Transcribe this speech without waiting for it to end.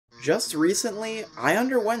Just recently, I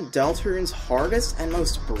underwent Deltarune's hardest and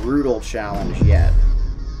most brutal challenge yet.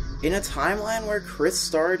 In a timeline where Kris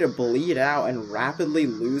started to bleed out and rapidly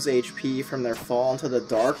lose HP from their fall into the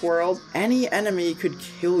Dark World, any enemy could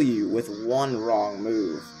kill you with one wrong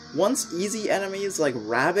move. Once easy enemies like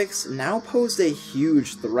Rabix now posed a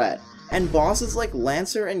huge threat, and bosses like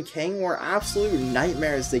Lancer and King were absolute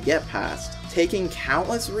nightmares to get past, taking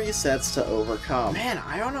countless resets to overcome. Man,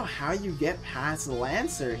 I don't know how you get past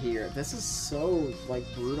Lancer here. This is so,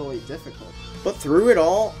 brutally difficult. But through it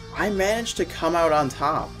all, I managed to come out on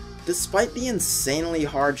top. Despite the insanely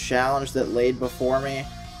hard challenge that laid before me,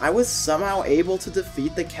 I was somehow able to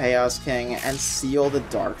defeat the Chaos King and seal the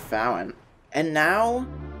Dark Fountain. And now,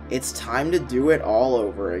 it's time to do it all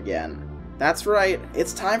over again. That's right,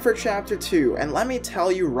 it's time for Chapter 2, and let me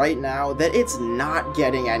tell you right now that it's not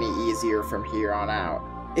getting any easier from here on out.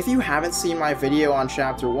 If you haven't seen my video on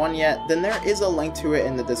Chapter 1 yet, then there is a link to it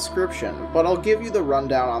in the description, but I'll give you the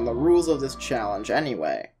rundown on the rules of this challenge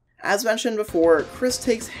anyway. As mentioned before, Kris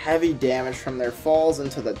takes heavy damage from their falls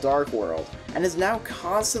into the Dark World, and is now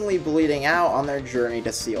constantly bleeding out on their journey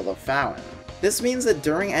to seal the fountain. This means that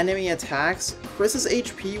during enemy attacks, Kris's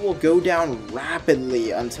HP will go down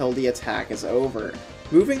rapidly until the attack is over.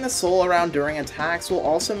 Moving the soul around during attacks will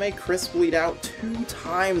also make Kris bleed out 2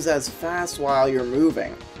 times as fast while you're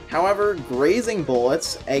moving. However, grazing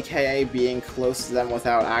bullets, aka being close to them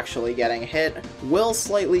without actually getting hit, will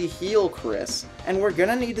slightly heal Kris, and we're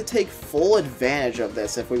gonna need to take full advantage of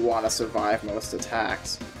this if we want to survive most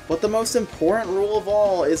attacks. But the most important rule of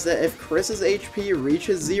all is that if Kris's HP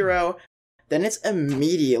reaches 0, then it's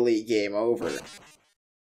immediately game over.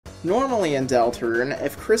 Normally in Deltarune,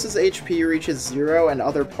 if Kris's HP reaches 0 and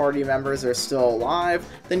other party members are still alive,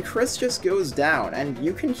 then Kris just goes down, and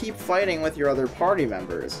you can keep fighting with your other party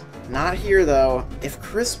members. Not here though. If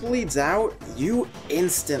Kris bleeds out, you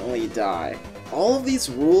instantly die. All of these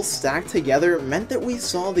rules stacked together meant that we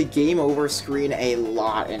saw the game over screen a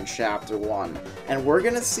lot in Chapter 1, and we're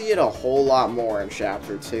gonna see it a whole lot more in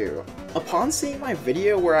Chapter 2. Upon seeing my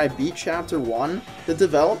video where I beat Chapter 1, the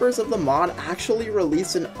developers of the mod actually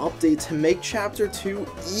released an update to make Chapter 2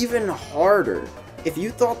 even harder. If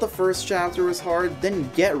you thought the first chapter was hard, then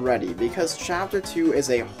get ready, because Chapter 2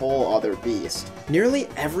 is a whole other beast. Nearly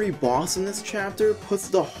every boss in this chapter puts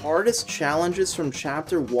the hardest challenges from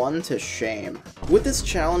Chapter 1 to shame. With this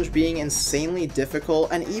challenge being insanely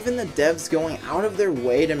difficult, and even the devs going out of their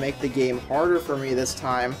way to make the game harder for me this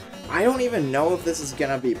time, I don't even know if this is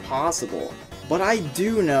gonna be possible. But I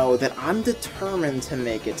do know that I'm determined to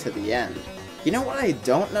make it to the end. You know what I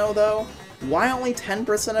don't know though? Why only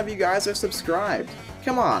 10% of you guys are subscribed?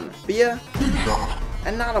 Come on, be a...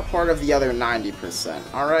 and not a part of the other 90%,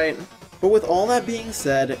 alright? But with all that being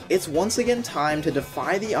said, it's once again time to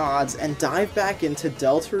defy the odds and dive back into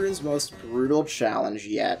Deltarune's most brutal challenge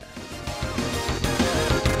yet.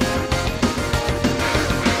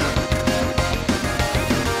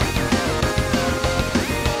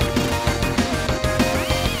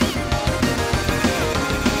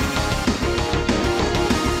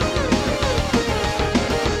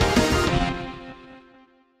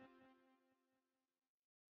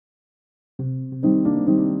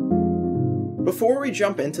 Before we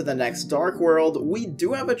jump into the next Dark World, we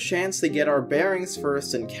do have a chance to get our bearings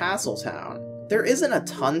first in Castletown. There isn't a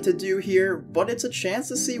ton to do here, but it's a chance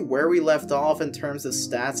to see where we left off in terms of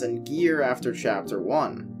stats and gear after Chapter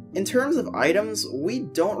 1. In terms of items, we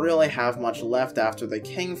don't really have much left after the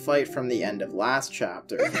king fight from the end of last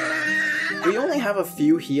chapter. We only have a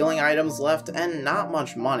few healing items left and not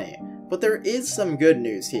much money, but there is some good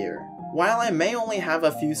news here. While I may only have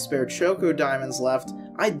a few spare Choco Diamonds left,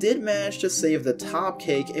 I did manage to save the Top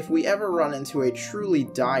Cake if we ever run into a truly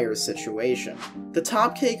dire situation. The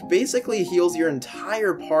Top Cake basically heals your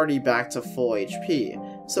entire party back to full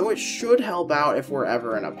HP, so it should help out if we're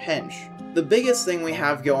ever in a pinch. The biggest thing we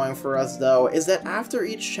have going for us though is that after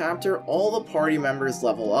each chapter all the party members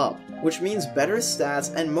level up, which means better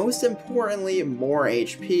stats and most importantly more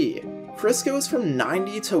HP. Kris goes from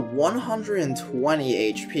 90 to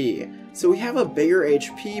 120 HP, so we have a bigger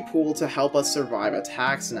HP pool to help us survive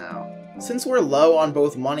attacks now. Since we're low on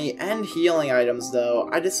both money and healing items though,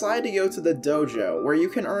 I decided to go to the dojo, where you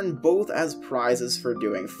can earn both as prizes for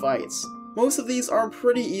doing fights. Most of these are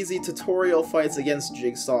pretty easy tutorial fights against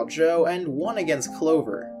Jigsaw Joe and one against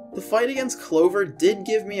Clover. The fight against Clover did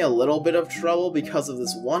give me a little bit of trouble because of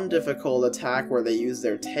this one difficult attack where they use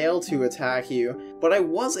their tail to attack you, but I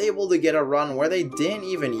was able to get a run where they didn't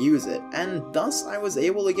even use it, and thus I was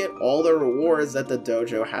able to get all the rewards that the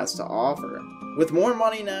dojo has to offer. With more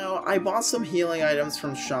money now, I bought some healing items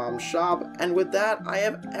from Sham's shop, and with that, I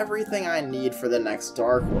have everything I need for the next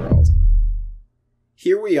Dark World.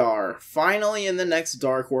 Here we are, finally in the next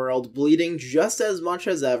Dark World, bleeding just as much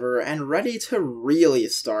as ever, and ready to really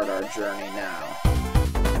start our journey now.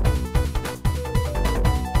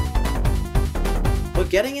 But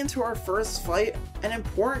getting into our first fight, an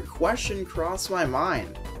important question crossed my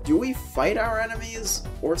mind. Do we fight our enemies,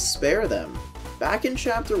 or spare them? Back in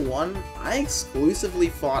Chapter 1, I exclusively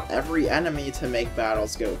fought every enemy to make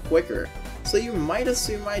battles go quicker, so you might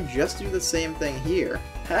assume I just do the same thing here.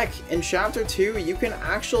 Heck, in Chapter 2, you can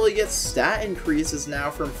actually get stat increases now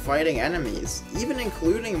from fighting enemies, even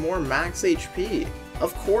including more max HP.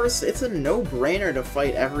 Of course, it's a no-brainer to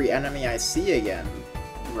fight every enemy I see again,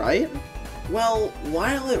 right? Well,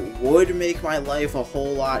 while it would make my life a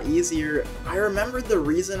whole lot easier, I remembered the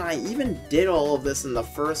reason I even did all of this in the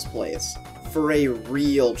first place. For a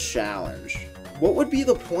real challenge. What would be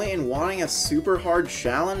the point in wanting a super hard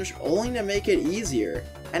challenge only to make it easier?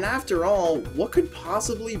 And after all, what could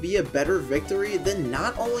possibly be a better victory than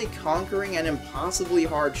not only conquering an impossibly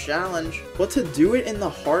hard challenge, but to do it in the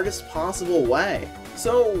hardest possible way?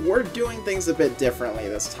 So we're doing things a bit differently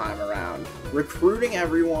this time around, recruiting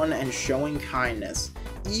everyone and showing kindness,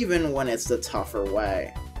 even when it's the tougher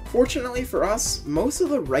way. Fortunately for us, most of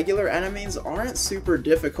the regular enemies aren't super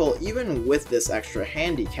difficult even with this extra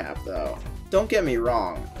handicap though. Don't get me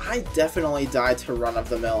wrong, I definitely died to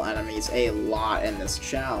run-of-the-mill enemies a lot in this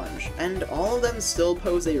challenge, and all of them still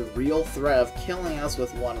pose a real threat of killing us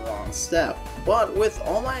with one wrong step. But with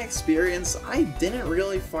all my experience, I didn't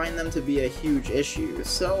really find them to be a huge issue,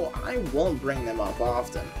 so I won't bring them up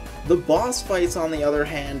often. The boss fights, on the other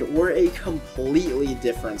hand, were a completely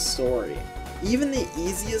different story. Even the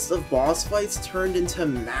easiest of boss fights turned into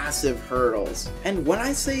massive hurdles. And when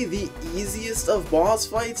I say the easiest of boss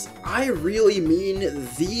fights, I really mean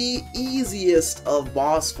the easiest of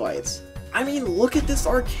boss fights. I mean, look at this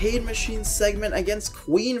arcade machine segment against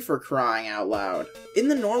Queen, for crying out loud. In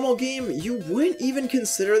the normal game, you wouldn't even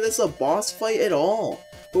consider this a boss fight at all.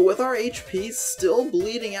 But with our HP still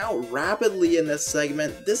bleeding out rapidly in this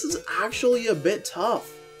segment, this is actually a bit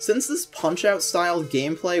tough. Since this Punch-Out style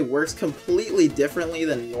gameplay works completely differently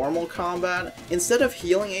than normal combat, instead of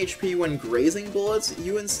healing HP when grazing bullets,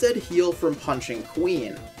 you instead heal from punching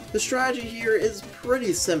Queen. The strategy here is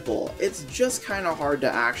pretty simple, it's just kinda hard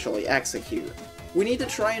to actually execute. We need to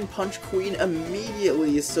try and punch Queen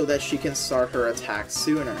immediately so that she can start her attack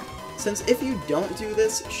sooner. Since if you don't do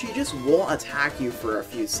this, she just won't attack you for a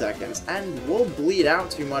few seconds, and will bleed out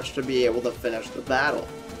too much to be able to finish the battle.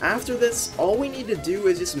 After this, all we need to do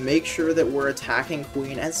is just make sure that we're attacking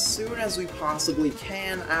Queen as soon as we possibly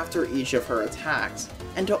can after each of her attacks,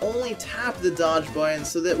 and to only tap the dodge button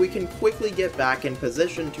so that we can quickly get back in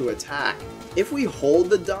position to attack. If we hold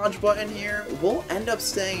the dodge button here, we'll end up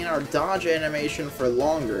staying in our dodge animation for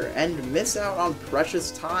longer and miss out on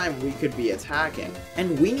precious time we could be attacking.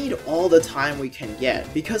 And we need all the time we can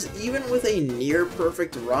get, because even with a near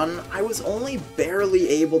perfect run, I was only barely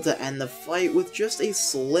able to end the fight with just a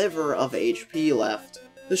sliver of HP left.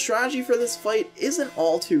 The strategy for this fight isn't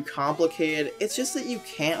all too complicated, it's just that you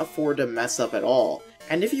can't afford to mess up at all.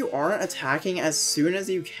 And if you aren't attacking as soon as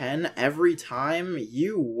you can every time,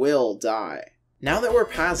 you will die. Now that we're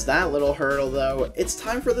past that little hurdle though, it's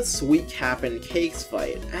time for the Sweet Cap and Cakes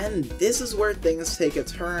fight, and this is where things take a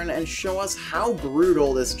turn and show us how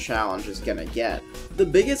brutal this challenge is gonna get. The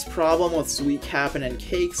biggest problem with Sweet Cap'n and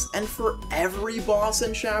Cakes, and for every boss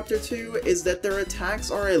in Chapter 2, is that their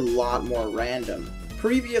attacks are a lot more random.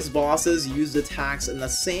 Previous bosses used attacks in the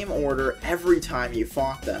same order every time you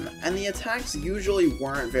fought them, and the attacks usually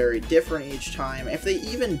weren't very different each time if they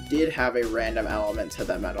even did have a random element to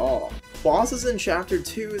them at all. Bosses in Chapter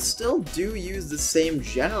 2 still do use the same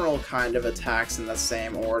general kind of attacks in the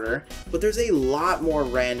same order, but there's a lot more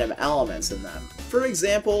random elements in them. For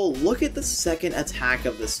example, look at the second attack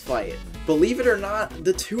of this fight. Believe it or not,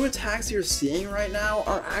 the two attacks you're seeing right now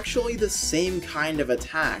are actually the same kind of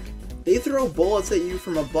attack. They throw bullets at you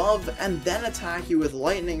from above and then attack you with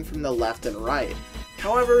lightning from the left and right.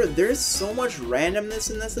 However, there's so much randomness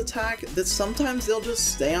in this attack that sometimes they'll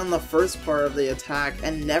just stay on the first part of the attack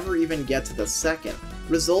and never even get to the second,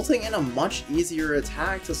 resulting in a much easier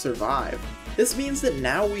attack to survive. This means that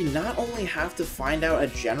now we not only have to find out a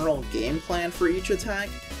general game plan for each attack,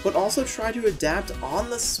 but also try to adapt on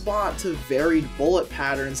the spot to varied bullet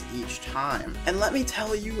patterns each time. And let me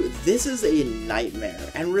tell you, this is a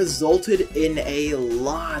nightmare and resulted in a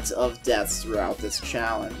lot of deaths throughout this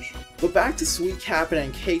challenge. But back to Sweet Cap'n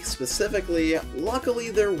and Cake specifically, luckily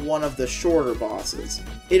they're one of the shorter bosses.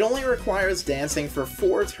 It only requires dancing for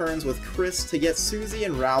 4 turns with Kris to get Susie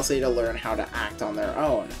and Rousey to learn how to act on their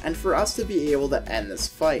own, and for us to be able to end this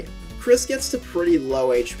fight. Kris gets to pretty low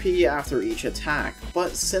HP after each attack,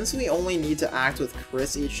 but since we only need to act with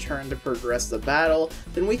Kris each turn to progress the battle,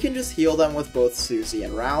 then we can just heal them with both Susie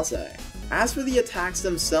and Rousey. As for the attacks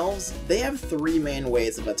themselves, they have 3 main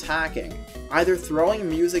ways of attacking, either throwing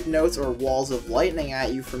music notes or walls of lightning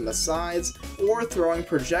at you from the sides, or throwing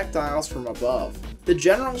projectiles from above. The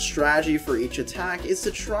general strategy for each attack is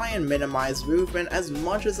to try and minimize movement as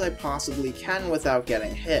much as I possibly can without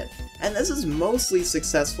getting hit, and this is mostly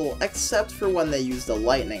successful except for when they use the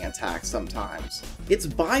lightning attack sometimes. It's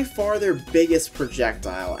by far their biggest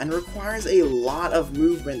projectile and requires a lot of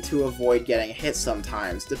movement to avoid getting hit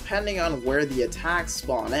sometimes, depending on where the attacks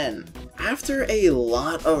spawn in. After a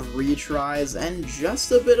lot of retries and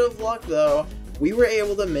just a bit of luck though, we were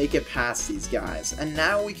able to make it past these guys, and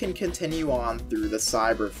now we can continue on through the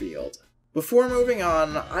cyber field. Before moving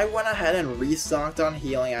on, I went ahead and restocked on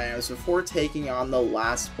healing items before taking on the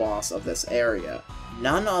last boss of this area,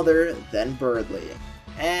 none other than Berdly.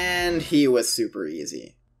 And he was super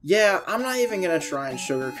easy. Yeah, I'm not even gonna try and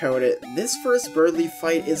sugarcoat it, this first Berdly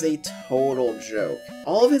fight is a total joke.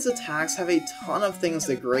 All of his attacks have a ton of things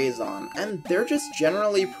to graze on, and they're just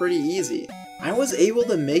generally pretty easy. I was able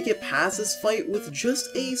to make it past this fight with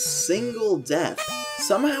just a single death.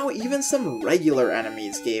 Somehow even some regular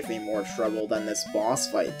enemies gave me more trouble than this boss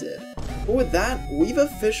fight did. But with that, we've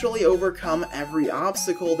officially overcome every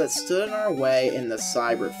obstacle that stood in our way in the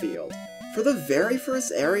cyber field. For the very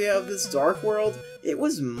first area of this dark world, it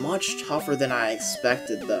was much tougher than I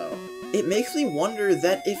expected though. It makes me wonder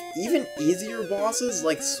that if even easier bosses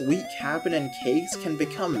like Sweet Cap'n and Cakes can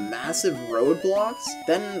become massive roadblocks,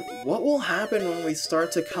 then what will happen when we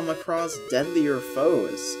start to come across deadlier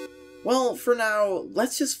foes? Well, for now,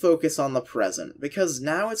 let's just focus on the present, because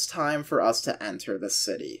now it's time for us to enter the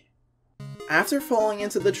city. After falling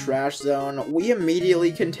into the trash zone, we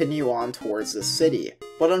immediately continue on towards the city,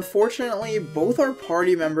 but unfortunately, both our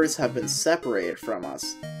party members have been separated from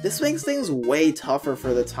us. This makes things way tougher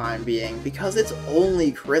for the time being because it's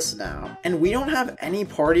only Kris now, and we don't have any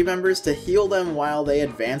party members to heal them while they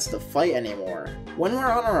advance the fight anymore. When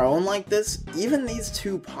we're on our own like this, even these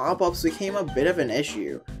 2 pop-ups became a bit of an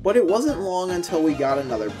issue, but it wasn't long until we got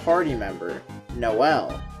another party member,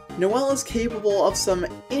 Noelle. Noelle is capable of some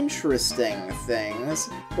interesting things,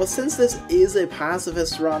 but since this is a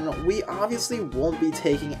pacifist run, we obviously won't be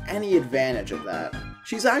taking any advantage of that.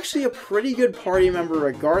 She's actually a pretty good party member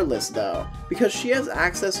regardless though, because she has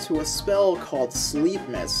access to a spell called Sleep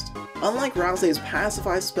Mist. Unlike Rousey's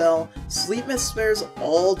Pacify spell, Sleep Mist spares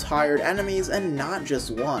all tired enemies and not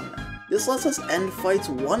just one. This lets us end fights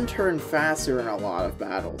 1 turn faster in a lot of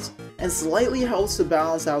battles, and slightly helps to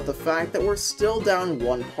balance out the fact that we're still down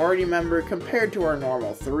 1 party member compared to our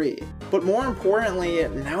normal 3. But more importantly,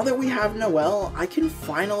 now that we have Noelle, I can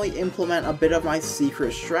finally implement a bit of my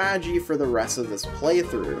secret strategy for the rest of this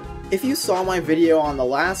playthrough. If you saw my video on the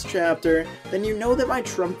last chapter, then you know that my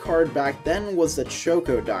trump card back then was the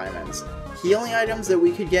Choco Diamonds, healing items that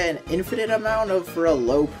we could get an infinite amount of for a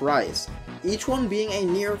low price, each one being a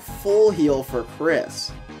near full heal for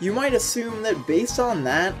Kris. You might assume that based on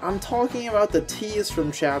that, I'm talking about the teas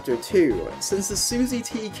from chapter 2, since the Susie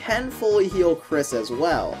tea can fully heal Kris as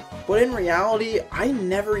well. But in reality, I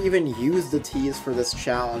never even used the teas for this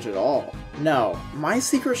challenge at all. No, my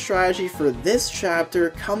secret strategy for this chapter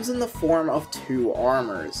comes in the form of 2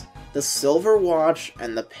 armors, the Silver Watch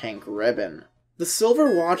and the Pink Ribbon. The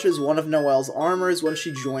Silver Watch is one of Noelle's armors when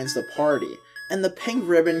she joins the party, and the Pink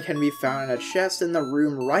Ribbon can be found in a chest in the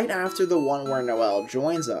room right after the one where Noelle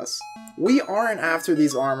joins us. We aren't after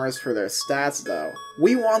these armors for their stats though.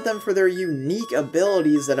 We want them for their unique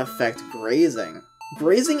abilities that affect grazing.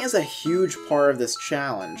 Grazing is a huge part of this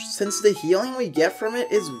challenge, since the healing we get from it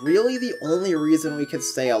is really the only reason we can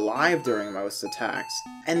stay alive during most attacks.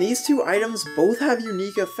 And these 2 items both have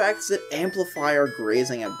unique effects that amplify our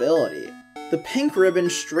grazing ability. The Pink Ribbon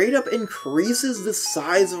straight up increases the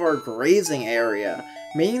size of our grazing area,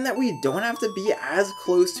 meaning that we don't have to be as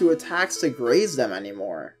close to attacks to graze them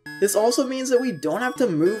anymore. This also means that we don't have to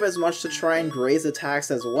move as much to try and graze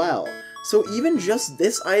attacks as well, so even just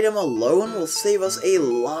this item alone will save us a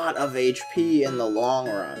lot of HP in the long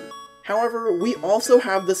run. However, we also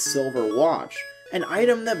have the Silver Watch, an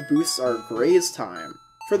item that boosts our graze time.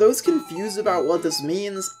 For those confused about what this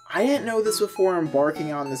means, I didn't know this before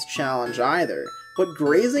embarking on this challenge either, but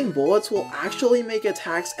grazing bullets will actually make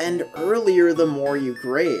attacks end earlier the more you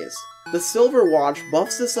graze. The Silver Watch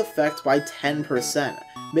buffs this effect by 10%,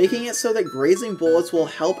 making it so that grazing bullets will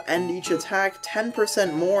help end each attack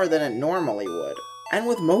 10% more than it normally would. And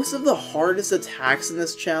with most of the hardest attacks in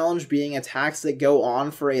this challenge being attacks that go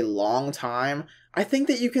on for a long time, I think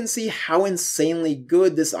that you can see how insanely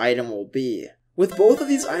good this item will be. With both of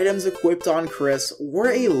these items equipped on Kris,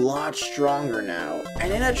 we're a lot stronger now,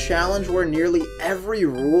 and in a challenge where nearly every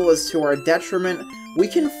rule is to our detriment, we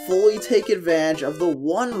can fully take advantage of the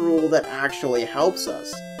one rule that actually helps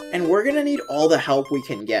us. And we're gonna need all the help we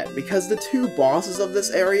can get, because the two bosses of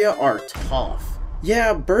this area are tough.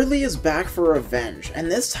 Yeah, Berdly is back for revenge, and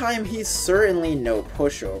this time he's certainly no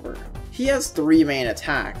pushover. He has 3 main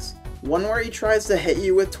attacks, one where he tries to hit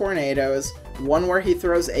you with tornadoes, one where he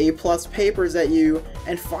throws A+ papers at you,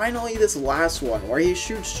 and finally this last one where he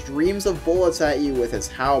shoots streams of bullets at you with his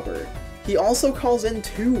halberd. He also calls in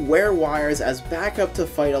 2 werewires as backup to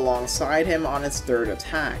fight alongside him on his 3rd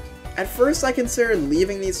attack. At first I considered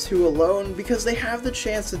leaving these 2 alone because they have the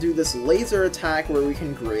chance to do this laser attack where we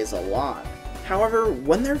can graze a lot. However,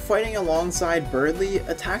 when they're fighting alongside Berdly,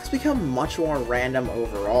 attacks become much more random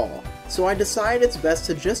overall, so I decided it's best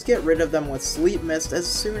to just get rid of them with Sleep Mist as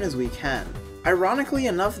soon as we can. Ironically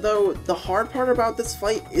enough though, the hard part about this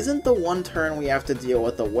fight isn't the one turn we have to deal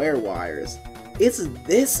with the werewires. It's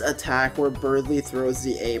this attack where Berdly throws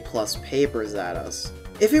the A+ papers at us.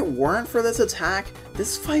 If it weren't for this attack,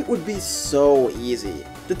 this fight would be so easy.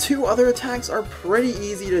 The 2 other attacks are pretty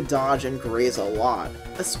easy to dodge and graze a lot,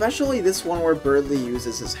 especially this one where Berdly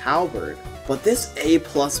uses his halberd. But this A+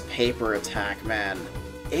 paper attack, man,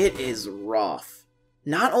 it is rough.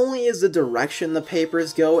 Not only is the direction the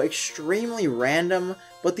papers go extremely random,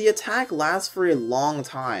 but the attack lasts for a long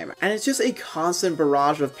time, and it's just a constant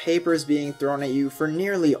barrage of papers being thrown at you for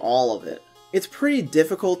nearly all of it. It's pretty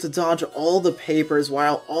difficult to dodge all the papers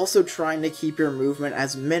while also trying to keep your movement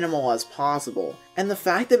as minimal as possible, and the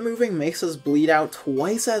fact that moving makes us bleed out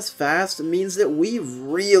twice as fast means that we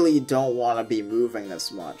really don't want to be moving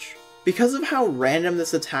this much. Because of how random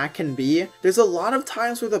this attack can be, there's a lot of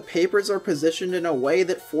times where the papers are positioned in a way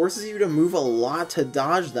that forces you to move a lot to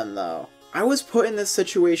dodge them though. I was put in this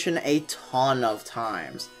situation a ton of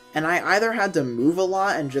times, and I either had to move a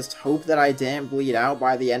lot and just hope that I didn't bleed out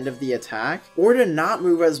by the end of the attack, or to not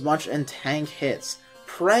move as much and tank hits,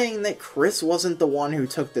 praying that Kris wasn't the one who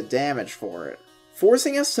took the damage for it.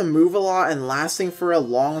 Forcing us to move a lot and lasting for a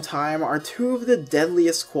long time are 2 of the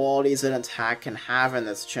deadliest qualities an attack can have in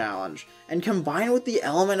this challenge, and combined with the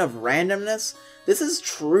element of randomness, this is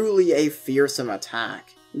truly a fearsome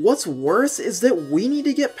attack. What's worse is that we need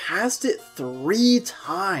to get past it 3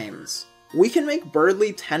 times. We can make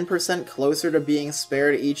Berdly 10% closer to being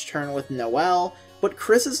spared each turn with Noelle, but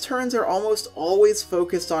Kris's turns are almost always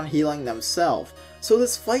focused on healing themselves, so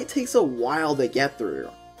this fight takes a while to get through.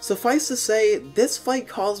 Suffice to say, this fight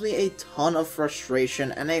caused me a ton of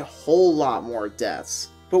frustration and a whole lot more deaths.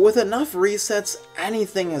 But with enough resets,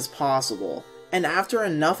 anything is possible. And after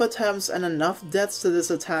enough attempts and enough deaths to this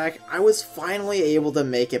attack, I was finally able to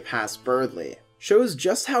make it past Berdly. Shows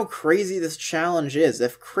just how crazy this challenge is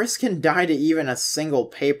if Kris can die to even a single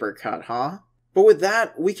paper cut, huh? But with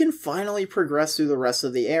that, we can finally progress through the rest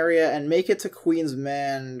of the area and make it to Queen's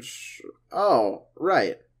Oh,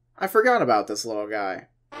 right. I forgot about this little guy.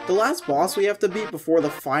 The last boss we have to beat before the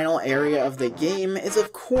final area of the game is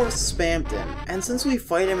of course Spamton, and since we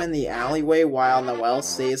fight him in the alleyway while Noelle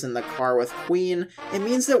stays in the car with Queen, it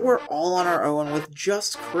means that we're all on our own with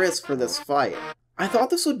just Kris for this fight. I thought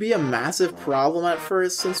this would be a massive problem at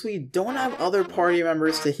first since we don't have other party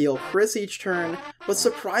members to heal Kris each turn, but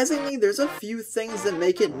surprisingly there's a few things that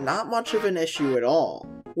make it not much of an issue at all.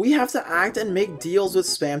 We have to act and make deals with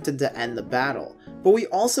Spamton to end the battle, but we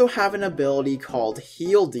also have an ability called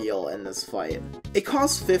Heal Deal in this fight. It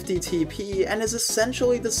costs 50 TP and is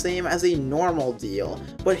essentially the same as a normal deal,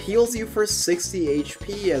 but heals you for 60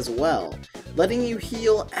 HP as well, letting you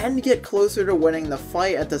heal and get closer to winning the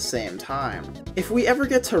fight at the same time. If we ever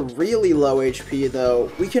get to really low HP though,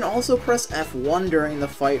 we can also press F1 during the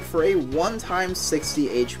fight for a one-time 60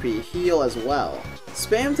 HP heal as well.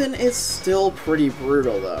 Spamton is still pretty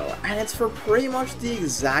brutal though, and it's for pretty much the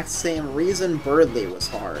exact same reason Berdly was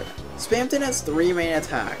hard. Spamton has 3 main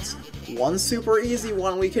attacks. One super easy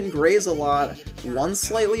one we can graze a lot, one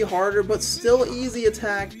slightly harder but still easy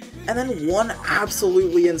attack, and then one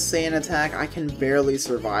absolutely insane attack I can barely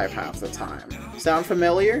survive half the time. Sound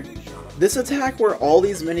familiar? This attack where all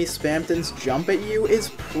these mini Spamtons jump at you is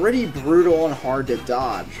pretty brutal and hard to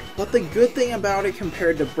dodge, but the good thing about it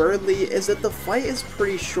compared to Berdly is that the fight is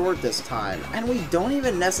pretty short this time, and we don't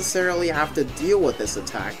even necessarily have to deal with this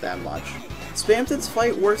attack that much. Spamton's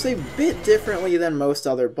fight works a bit differently than most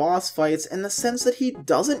other boss fights in the sense that he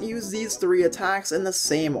doesn't use these 3 attacks in the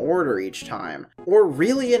same order each time, or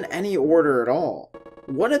really in any order at all.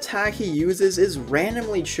 What attack he uses is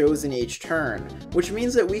randomly chosen each turn, which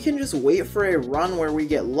means that we can just wait for a run where we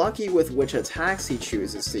get lucky with which attacks he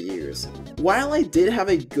chooses to use. While I did have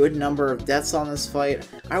a good number of deaths on this fight,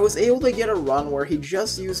 I was able to get a run where he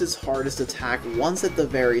just used his hardest attack once at the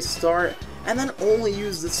very start, and then only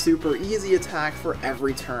used the super easy attack for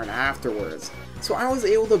every turn afterwards, so I was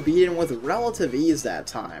able to beat him with relative ease that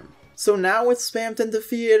time. So now with Spamton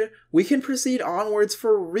defeated, we can proceed onwards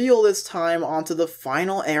for real this time onto the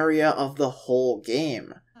final area of the whole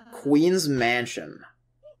game, Queen's Mansion.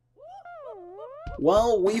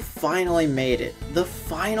 Well, we finally made it, the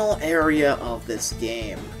final area of this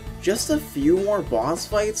game. Just a few more boss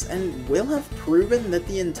fights and we'll have proven that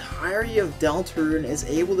the entirety of Deltarune is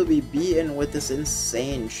able to be beaten with this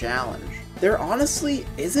insane challenge. There honestly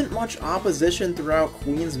isn't much opposition throughout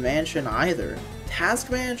Queen's Mansion either.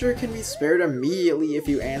 Task Manager can be spared immediately if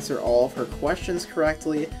you answer all of her questions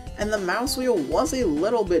correctly, and the mouse wheel was a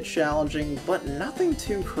little bit challenging, but nothing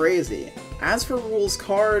too crazy. As for Rule's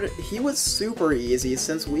card, he was super easy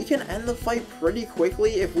since we can end the fight pretty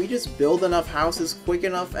quickly if we just build enough houses quick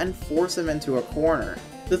enough and force him into a corner.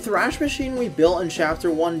 The Thrash Machine we built in Chapter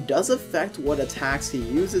 1 does affect what attacks he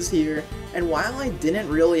uses here, and while I didn't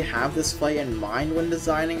really have this fight in mind when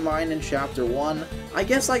designing mine in Chapter 1, I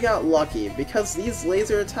guess I got lucky because these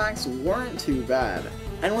laser attacks weren't too bad.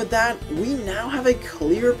 And with that, we now have a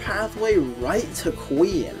clear pathway right to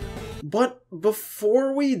Queen. But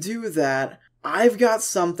before we do that, I've got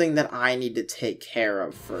something that I need to take care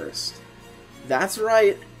of first. That's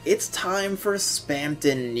right, it's time for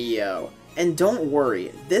Spamton Neo. And don't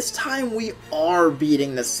worry, this time we are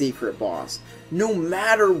beating the secret boss, no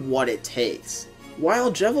matter what it takes.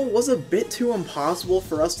 While Jevil was a bit too impossible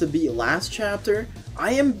for us to beat last chapter,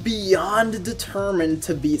 I am beyond determined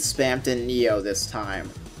to beat Spamton Neo this time.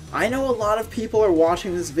 I know a lot of people are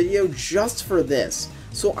watching this video just for this,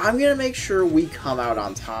 so I'm gonna make sure we come out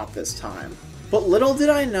on top this time. But little did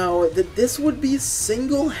I know that this would be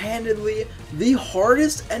single-handedly the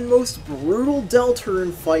hardest and most brutal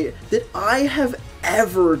Deltarune fight that I have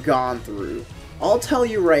ever gone through. I'll tell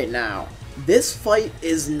you right now, this fight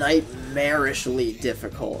is nightmarishly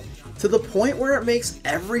difficult, to the point where it makes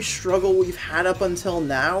every struggle we've had up until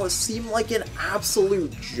now seem like an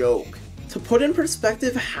absolute joke. To put in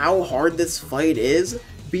perspective how hard this fight is,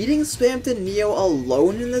 beating Spamton Neo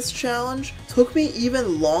alone in this challenge took me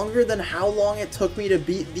even longer than how long it took me to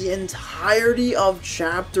beat the entirety of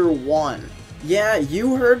Chapter 1. Yeah,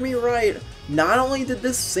 you heard me right. Not only did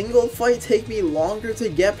this single fight take me longer to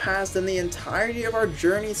get past than the entirety of our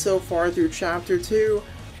journey so far through Chapter 2,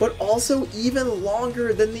 but also even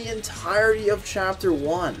longer than the entirety of Chapter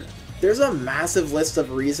 1. There's a massive list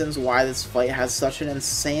of reasons why this fight has such an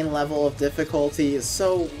insane level of difficulty,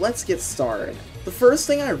 so let's get started. The first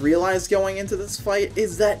thing I realized going into this fight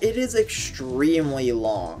is that it is extremely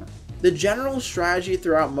long. The general strategy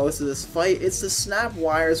throughout most of this fight is to snap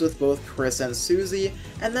wires with both Kris and Susie,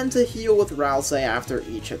 and then to heal with Ralse after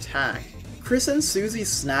each attack. Kris and Susie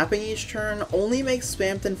snapping each turn only makes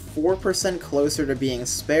Spamton 4% closer to being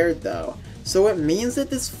spared though, so it means that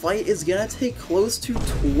this fight is gonna take close to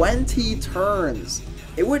 20 turns.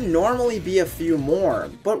 It would normally be a few more,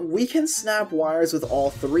 but we can snap wires with all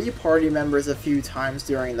 3 party members a few times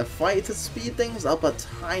during the fight to speed things up a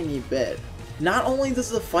tiny bit. Not only does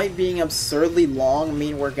the fight being absurdly long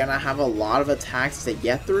mean we're gonna have a lot of attacks to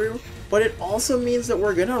get through, but it also means that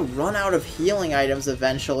we're gonna run out of healing items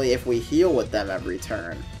eventually if we heal with them every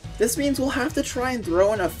turn. This means we'll have to try and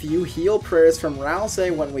throw in a few heal prayers from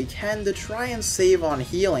Ralse when we can to try and save on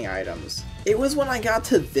healing items. It was when I got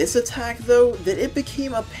to this attack though that it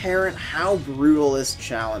became apparent how brutal this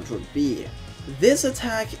challenge would be. This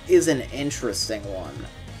attack is an interesting one.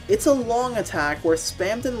 It's a long attack where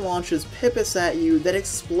Spamton launches Pippus at you that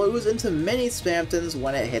explodes into mini Spamtons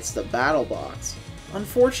when it hits the battle box.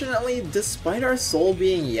 Unfortunately, despite our soul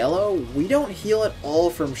being yellow, we don't heal at all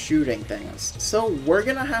from shooting things, so we're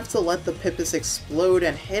gonna have to let the Pippus explode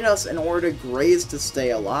and hit us in order to graze to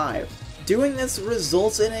stay alive. Doing this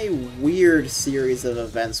results in a weird series of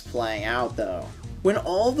events playing out though. When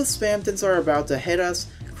all the Spamtons are about to hit us,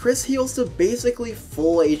 Kris heals to basically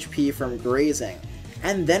full HP from grazing,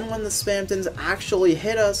 and then when the Spamtons actually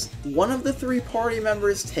hit us, one of the 3 party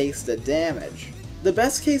members takes the damage. The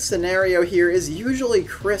best case scenario here is usually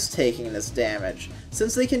Kris taking this damage,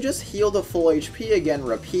 since they can just heal to full HP again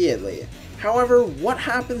repeatedly. However, what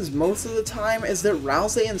happens most of the time is that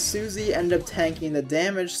Ralsei and Susie end up tanking the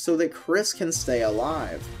damage so that Kris can stay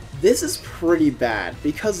alive. This is pretty bad,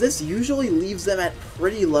 because this usually leaves them at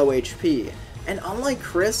pretty low HP, and unlike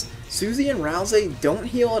Kris, Susie and Ralsei don't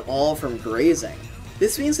heal at all from grazing.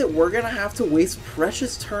 This means that we're gonna have to waste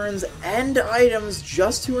precious turns and items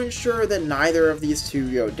just to ensure that neither of these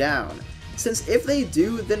two go down, since if they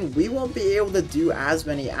do, then we won't be able to do as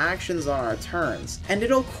many actions on our turns, and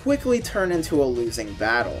it'll quickly turn into a losing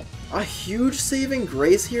battle. A huge saving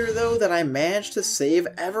grace here though that I managed to save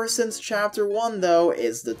ever since chapter 1 though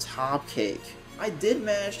is the top cake. I did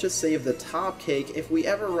manage to save the top cake if we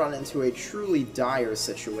ever run into a truly dire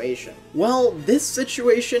situation. Well, this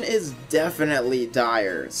situation is definitely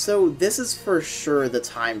dire, so this is for sure the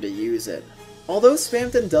time to use it. Although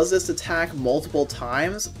Spamton does this attack multiple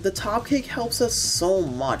times, the top cake helps us so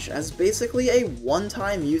much as basically a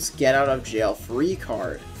one-time use get out of jail free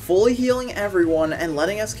card, fully healing everyone and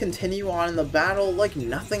letting us continue on in the battle like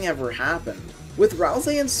nothing ever happened. With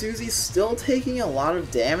Ralsei and Susie still taking a lot of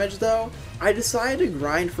damage though, I decided to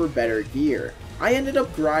grind for better gear. I ended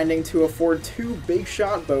up grinding to afford 2 big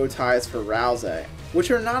shot bow ties for Ralsei, which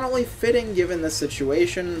are not only fitting given the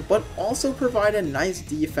situation, but also provide a nice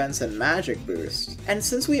defense and magic boost. And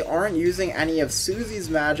since we aren't using any of Susie's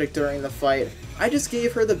magic during the fight, I just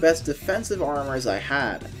gave her the best defensive armors I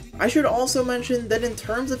had. I should also mention that in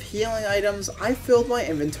terms of healing items, I filled my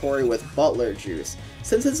inventory with Butler Juice,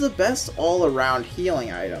 since it's the best all-around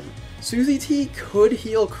healing item. Susie T could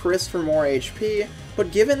heal Kris for more HP,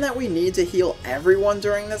 but given that we need to heal everyone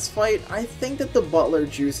during this fight, I think that the Butler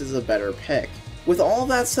Juice is a better pick. With all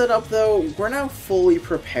that set up though, we're now fully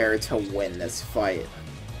prepared to win this fight.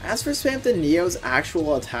 As for Spamton Neo's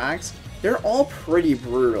actual attacks, they're all pretty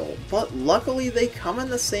brutal, but luckily they come in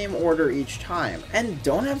the same order each time, and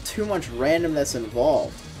don't have too much randomness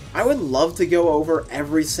involved. I would love to go over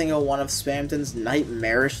every single one of Spamton's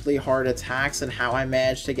nightmarishly hard attacks and how I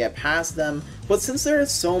managed to get past them, but since there are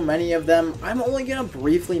so many of them, I'm only gonna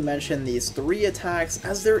briefly mention these 3 attacks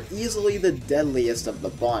as they're easily the deadliest of the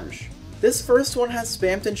bunch. This first one has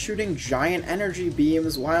Spamton shooting giant energy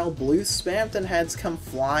beams while blue Spamton heads come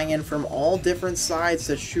flying in from all different sides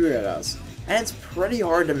to shoot at us, and it's pretty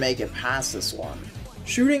hard to make it past this one.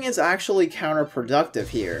 Shooting is actually counterproductive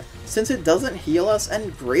here, since it doesn't heal us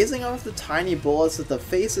and grazing off the tiny bullets that the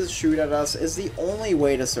faces shoot at us is the only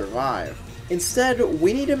way to survive. Instead,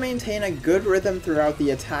 we need to maintain a good rhythm throughout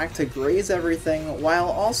the attack to graze everything while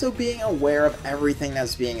also being aware of everything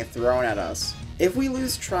that's being thrown at us. If we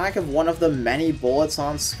lose track of one of the many bullets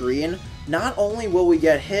on screen, not only will we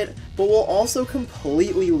get hit, but we'll also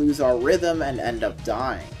completely lose our rhythm and end up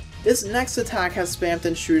dying. This next attack has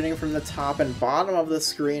Spamton shooting from the top and bottom of the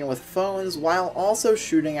screen with phones while also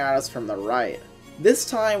shooting at us from the right. This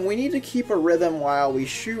time, we need to keep a rhythm while we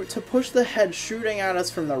shoot to push the head shooting at us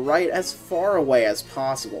from the right as far away as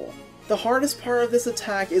possible. The hardest part of this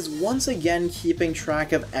attack is once again keeping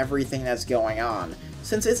track of everything that's going on,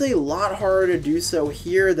 since it's a lot harder to do so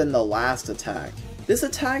here than the last attack. This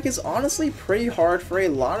attack is honestly pretty hard for a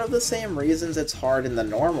lot of the same reasons it's hard in the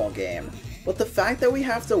normal game, but the fact that we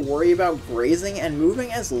have to worry about grazing and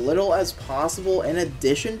moving as little as possible in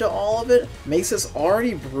addition to all of it makes this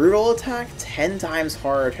already brutal attack 10 times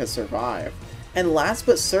harder to survive. And last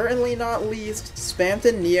but certainly not least,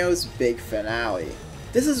 Spamton Neo's big finale.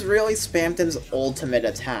 This is really Spamton's ultimate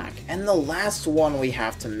attack, and the last one we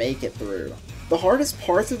have to make it through. The hardest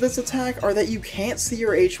parts of this attack are that you can't see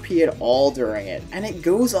your HP at all during it, and it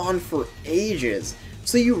goes on for ages,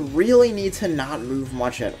 so you really need to not move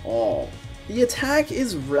much at all. The attack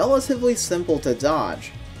is relatively simple to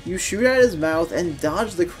dodge. You shoot at his mouth and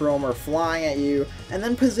dodge the chromer flying at you, and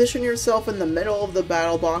then position yourself in the middle of the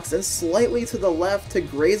battle box and slightly to the left to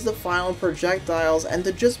graze the final projectiles and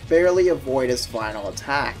to just barely avoid his final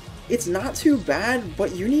attack. It's not too bad,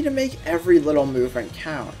 but you need to make every little movement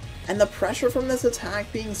count. And the pressure from this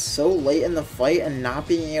attack being so late in the fight and not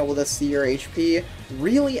being able to see your HP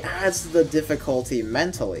really adds to the difficulty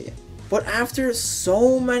mentally. But after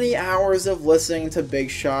so many hours of listening to Big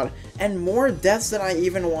Shot, and more deaths than I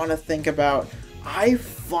even want to think about, I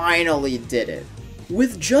finally did it.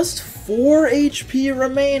 With just 4 HP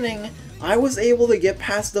remaining, I was able to get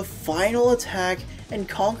past the final attack and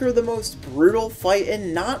conquer the most brutal fight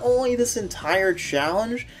in not only this entire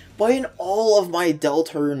challenge, but in all of my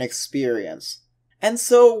Deltarune experience. And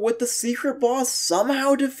so, with the secret boss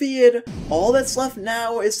somehow defeated, all that's left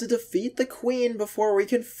now is to defeat the Queen before we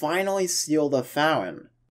can finally seal the fountain.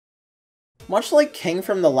 Much like King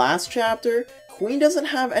from the last chapter, Queen doesn't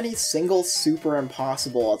have any single super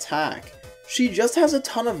impossible attack. She just has a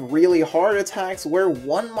ton of really hard attacks where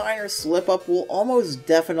one minor slip up will almost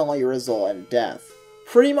definitely result in death.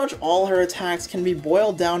 Pretty much all her attacks can be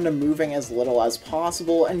boiled down to moving as little as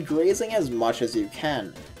possible and grazing as much as you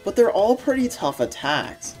can, but they're all pretty tough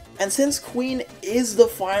attacks. And since Queen is the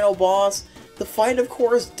final boss, the fight of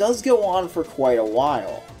course does go on for quite a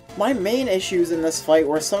while. My main issues in this fight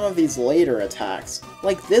were some of these later attacks,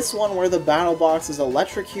 like this one where the battle box is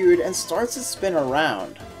electrocuted and starts to spin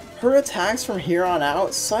around. Her attacks from here on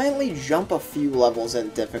out silently jump a few levels in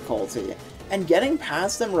difficulty, and getting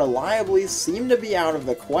past them reliably seemed to be out of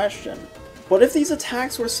the question. But if these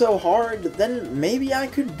attacks were so hard, then maybe I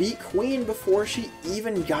could beat Queen before she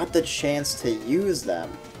even got the chance to use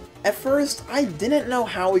them. At first, I didn't know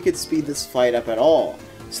how we could speed this fight up at all,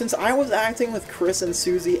 since I was acting with Kris and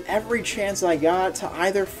Susie every chance I got to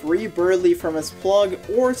either free Berdly from his plug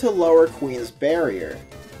or to lower Queen's barrier.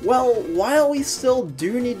 Well, while we still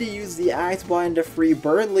do need to use the act button to free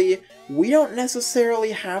Berdly, we don't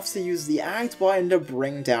necessarily have to use the act button to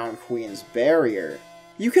bring down Queen's barrier.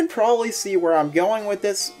 You can probably see where I'm going with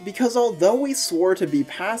this, because although we swore to be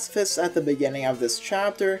pacifists at the beginning of this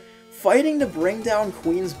chapter, fighting to bring down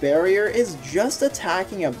Queen's barrier is just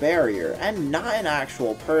attacking a barrier and not an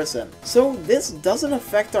actual person, so this doesn't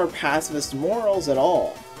affect our pacifist morals at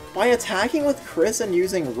all. By attacking with Kris and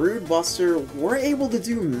using Rude Buster, we're able to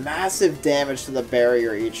do massive damage to the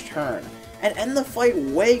barrier each turn, and end the fight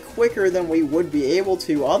way quicker than we would be able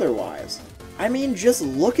to otherwise. I mean, just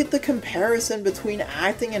look at the comparison between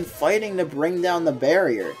acting and fighting to bring down the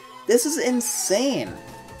barrier. This is insane!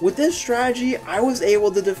 With this strategy, I was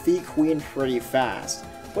able to defeat Queen pretty fast,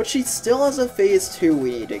 but she still has a phase 2 we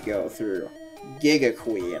need to go through. GIGA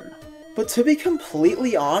Queen. But to be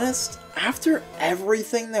completely honest, after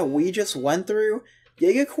everything that we just went through,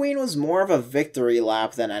 GIGA Queen was more of a victory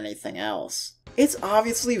lap than anything else. It's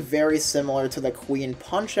obviously very similar to the Queen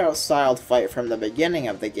Punch-Out styled fight from the beginning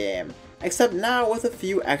of the game, except now with a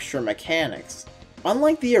few extra mechanics.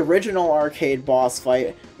 Unlike the original arcade boss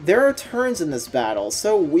fight, there are turns in this battle,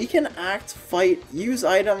 so we can act, fight, use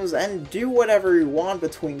items, and do whatever we want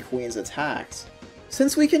between Queen's attacks.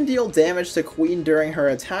 Since we can deal damage to Queen during her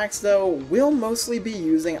attacks though, we'll mostly be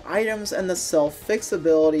using items and the self-fix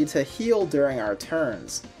ability to heal during our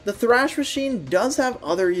turns. The Thrash Machine does have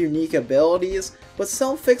other unique abilities, but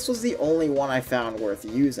self-fix was the only one I found worth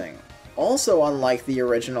using. Also, unlike the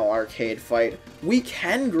original arcade fight, we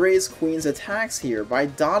can graze Queen's attacks here by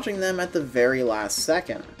dodging them at the very last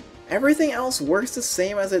second. Everything else works the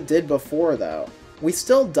same as it did before though. We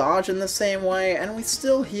still dodge in the same way, and we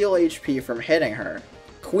still heal HP from hitting her.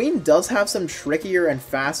 Queen does have some trickier and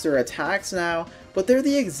faster attacks now, but they're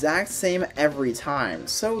the exact same every time,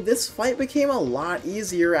 so this fight became a lot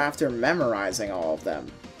easier after memorizing all of them.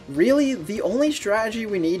 Really, the only strategy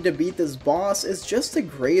we need to beat this boss is just to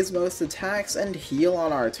graze most attacks and heal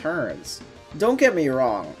on our turns. Don't get me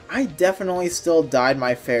wrong, I definitely still died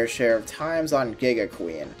my fair share of times on GIGA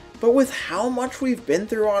Queen, but with how much we've been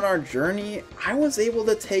through on our journey, I was able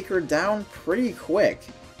to take her down pretty quick.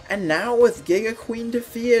 And now with GIGA Queen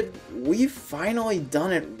defeated, we've finally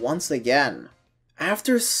done it once again.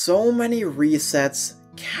 After so many resets,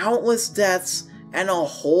 countless deaths, and a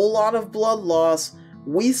whole lot of blood loss,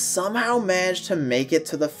 we somehow managed to make it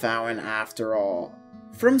to the fountain after all.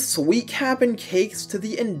 From Sweet Cap and Cakes to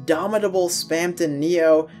the indomitable Spamton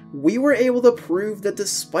Neo, we were able to prove that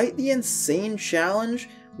despite the insane challenge,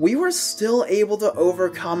 we were still able to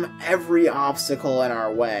overcome every obstacle in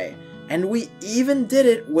our way, and we even did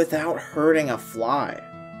it without hurting a fly.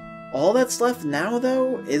 All that's left now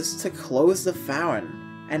though is to close the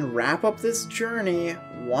fountain and wrap up this journey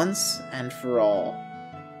once and for all.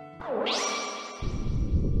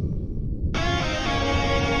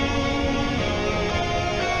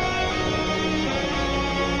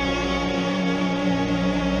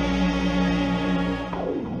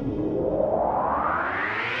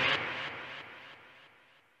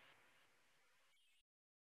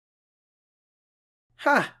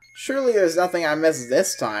 Ha! Surely there's nothing I missed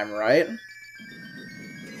this time, right?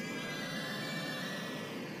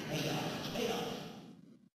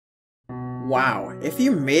 Wow, if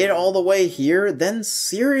you made it all the way here, then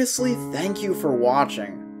seriously thank you for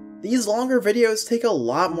watching. These longer videos take a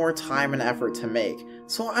lot more time and effort to make,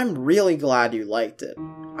 so I'm really glad you liked it.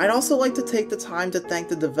 I'd also like to take the time to thank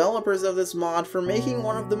the developers of this mod for making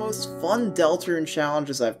one of the most fun Deltarune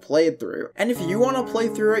challenges I've played through, and if you want to play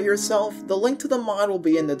through it yourself, the link to the mod will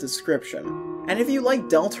be in the description. And if you like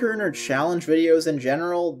Deltarune or challenge videos in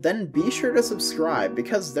general, then be sure to subscribe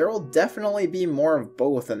because there will definitely be more of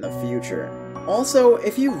both in the future. Also,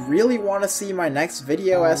 if you really want to see my next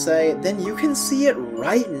video essay, then you can see it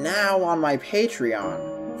right now on my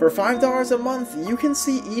Patreon. For $5 a month, you can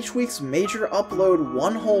see each week's major upload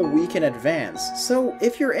one whole week in advance, so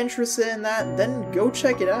if you're interested in that, then go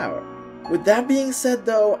check it out. With that being said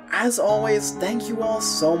though, as always, thank you all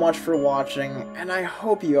so much for watching, and I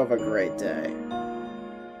hope you have a great day.